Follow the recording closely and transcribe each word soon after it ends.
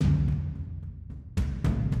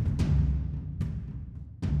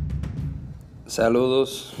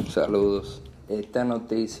Saludos, saludos. Esta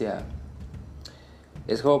noticia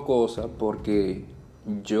es jocosa porque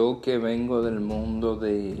yo que vengo del mundo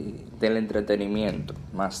del entretenimiento,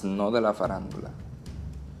 más no de la farándula.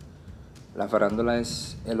 La farándula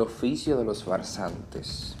es el oficio de los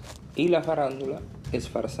farsantes y la farándula es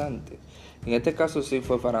farsante. En este caso sí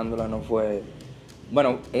fue farándula, no fue...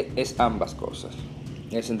 Bueno, es ambas cosas.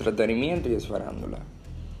 Es entretenimiento y es farándula.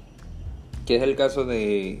 Que es el caso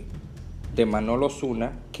de Manolo,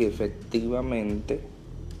 que efectivamente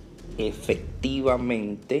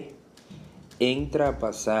entra a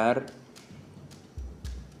pasar,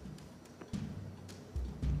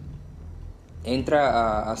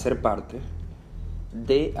 entra a ser parte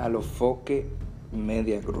de Alofoke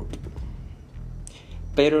Media Group.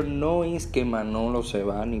 Pero no es que Manolo se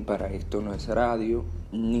va ni para Esto No Es Radio,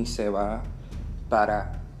 ni se va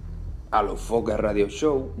para Alofoke Radio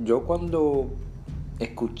Show. Yo cuando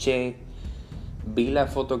vi la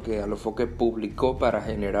foto que Alofoke publicó para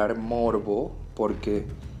generar morbo, porque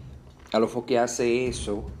Alofoke hace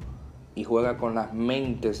eso y juega con las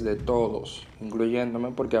mentes de todos,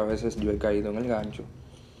 incluyéndome, porque a veces yo he caído en el gancho.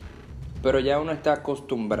 Pero ya uno está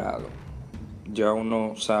acostumbrado, ya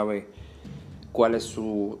uno sabe cuál es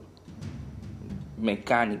su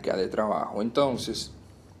mecánica de trabajo. Entonces,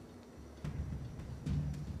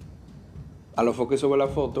 Alofoke sube la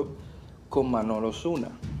foto con Manolo.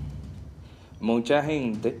 Mucha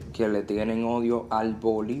gente que le tienen odio al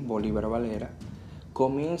Bolívar Valera,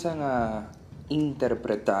 comienzan a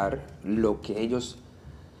interpretar lo que ellos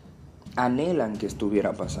anhelan que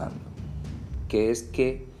estuviera pasando, que es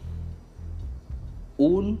que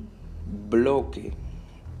un bloque...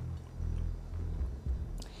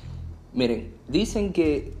 Miren, dicen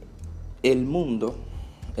que el mundo,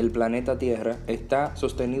 el planeta Tierra, está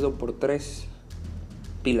sostenido por 3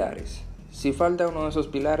 pilares. Si falta uno de esos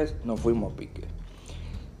pilares, nos fuimos a pique.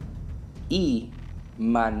 Y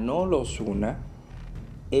Manolo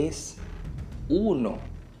es uno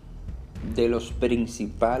de los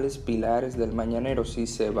principales pilares del Mañanero. Si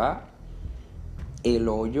se va, el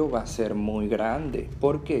hoyo va a ser muy grande.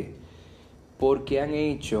 ¿Por qué? Porque han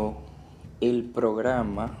hecho el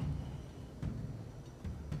programa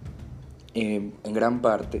en gran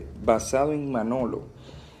parte basado en Manolo.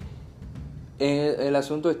 El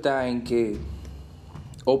asunto está en que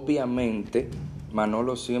obviamente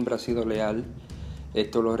Manolo siempre ha sido leal.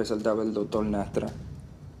 Esto lo resaltaba el doctor Nastra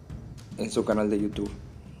en su canal de YouTube.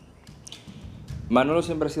 Manolo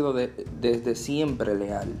siempre ha sido desde siempre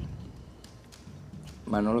leal.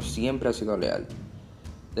 Manolo siempre ha sido leal.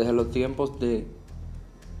 Desde los tiempos de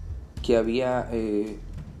que había en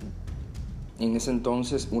ese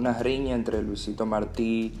entonces una riña entre Luisito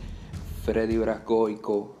Martí, Freddy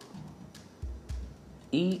Brasgoico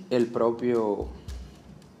y el propio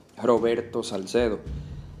Roberto Salcedo.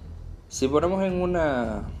 Si ponemos en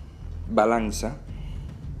una balanza,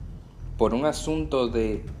 por un asunto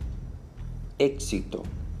de éxito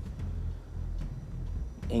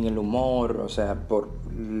en el humor, o sea, por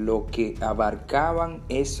lo que abarcaban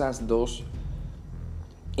esas dos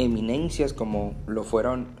eminencias como lo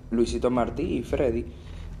fueron Luisito Martí y Freddy,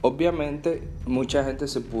 obviamente mucha gente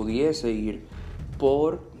se pudiese ir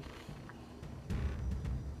por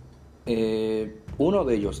uno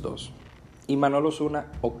de ellos dos, y Manolo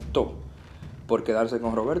optó por quedarse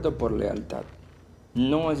con Roberto por lealtad.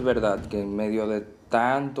 No es verdad que en medio de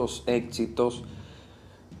tantos éxitos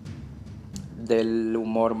del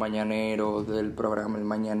humor mañanero, del programa El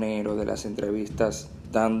Mañanero, de las entrevistas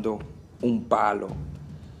dando un palo,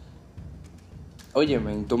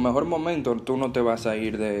 óyeme, en tu mejor momento tú no te vas a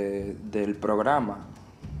ir del programa.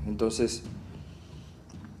 Entonces,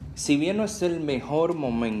 si bien no es el mejor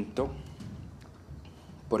momento,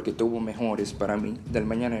 porque tuvo mejores para mí del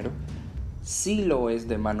Mañanero, sí lo es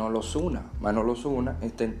de Manolo. Manolo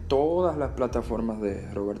está en todas las plataformas de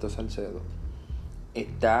Roberto Salcedo.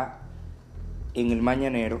 Está en El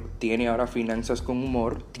Mañanero, tiene ahora Finanzas con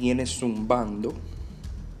Humor, tiene Zumbando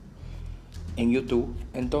en YouTube.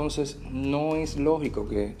 Entonces no es lógico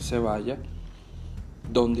que se vaya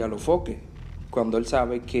donde Alofoke, cuando él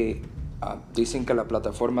sabe que dicen que la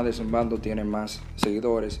plataforma de Zumbando tiene más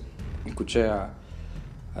seguidores. Escuché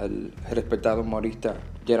al respetado humorista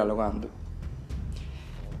dialogando,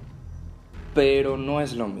 pero no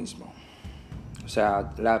es lo mismo. O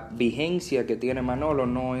sea, la vigencia que tiene Manolo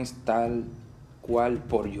no es tal cual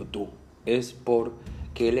por YouTube, es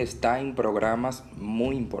porque él está en programas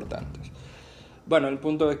muy importantes. Bueno, el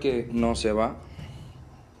punto es que no se va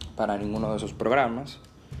para ninguno de esos programas,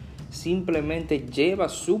 simplemente lleva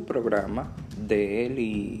su programa de él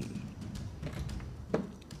y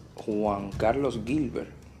Juan Carlos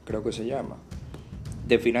Gilbert, creo que se llama,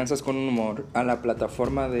 de Finanzas con Humor a la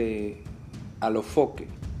plataforma de Alofoke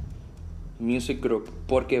Music Group,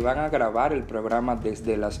 porque van a grabar el programa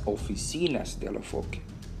desde las oficinas de Alofoke.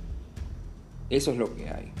 Eso es lo que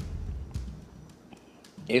hay.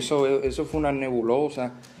 Eso fue una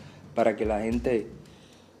nebulosa para que la gente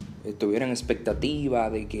estuviera en expectativa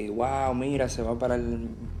de que, wow, mira, se va para el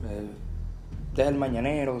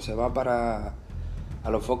Mañanero, se va para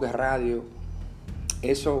Alofoke Radio.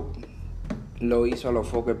 Eso lo hizo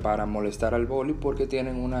Alofoke para molestar al boli, porque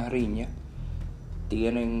tienen una riña,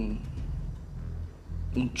 tienen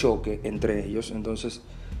un choque entre ellos, entonces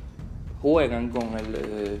juegan con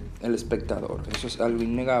el espectador. Eso es algo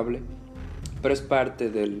innegable, pero es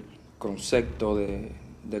parte del concepto de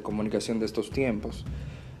comunicación de estos tiempos.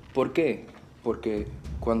 ¿Por qué? Porque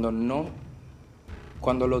cuando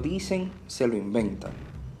lo dicen, se lo inventan.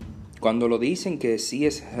 Cuando lo dicen que sí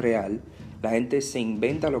es real, la gente se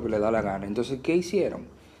inventa lo que le da la gana. Entonces, ¿qué hicieron?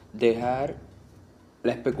 Dejar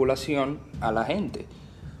la especulación a la gente.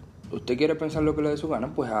 Usted quiere pensar lo que le dé su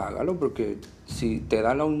gana, pues hágalo, porque si te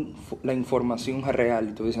da la información real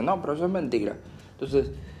y tú dices, no, pero eso es mentira, entonces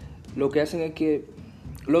lo que hacen es que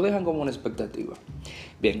lo dejan como una expectativa.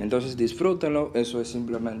 Bien, entonces disfrútenlo. Eso es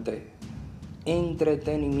simplemente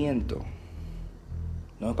entretenimiento,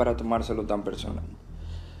 no es para tomárselo tan personal.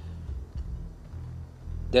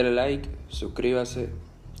 Dale like, suscríbase,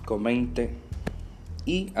 comente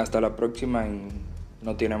y hasta la próxima en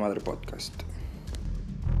No Tiene Madre Podcast.